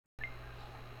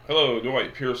Hello,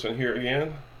 Dwight Pearson here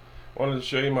again. Wanted to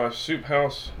show you my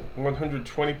SUPHOUSE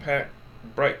 120 pack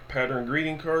bright pattern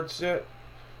greeting card set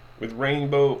with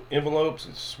rainbow envelopes.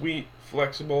 It's sweet,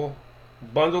 flexible,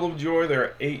 bundle of joy. There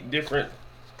are 8 different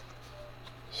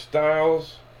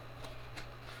styles.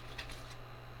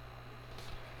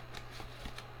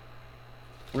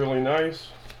 Really nice.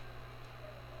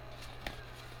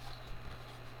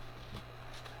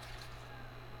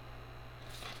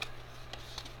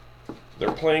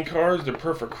 They're playing cards. They're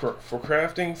perfect for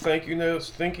crafting. Thank you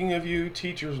notes, thinking of you,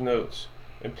 teacher's notes,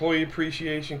 employee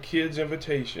appreciation, kids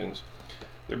invitations.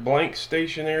 They're blank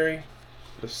stationery.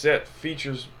 The set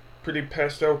features pretty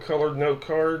pastel colored note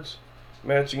cards,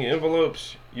 matching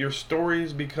envelopes. Your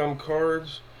stories become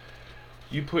cards.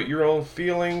 You put your own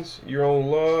feelings, your own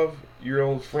love, your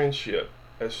own friendship.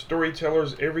 As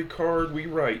storytellers, every card we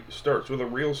write starts with a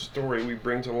real story we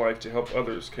bring to life to help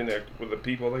others connect with the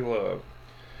people they love.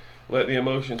 Let the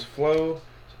emotions flow,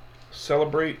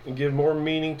 celebrate, and give more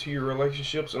meaning to your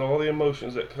relationships and all the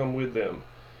emotions that come with them.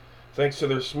 Thanks to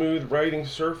their smooth writing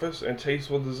surface and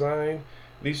tasteful design,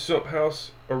 these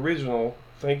SUPHOUSE original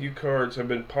thank you cards have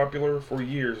been popular for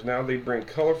years. Now they bring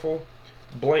colorful,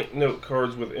 blank note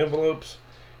cards with envelopes.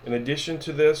 In addition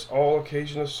to this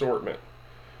all-occasion assortment,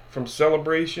 from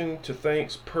celebration to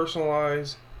thanks,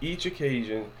 personalize each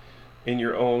occasion in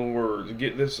your own words.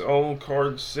 Get this own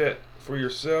card set for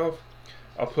yourself.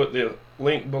 I'll put the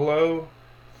link below.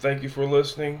 Thank you for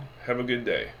listening. Have a good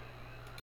day.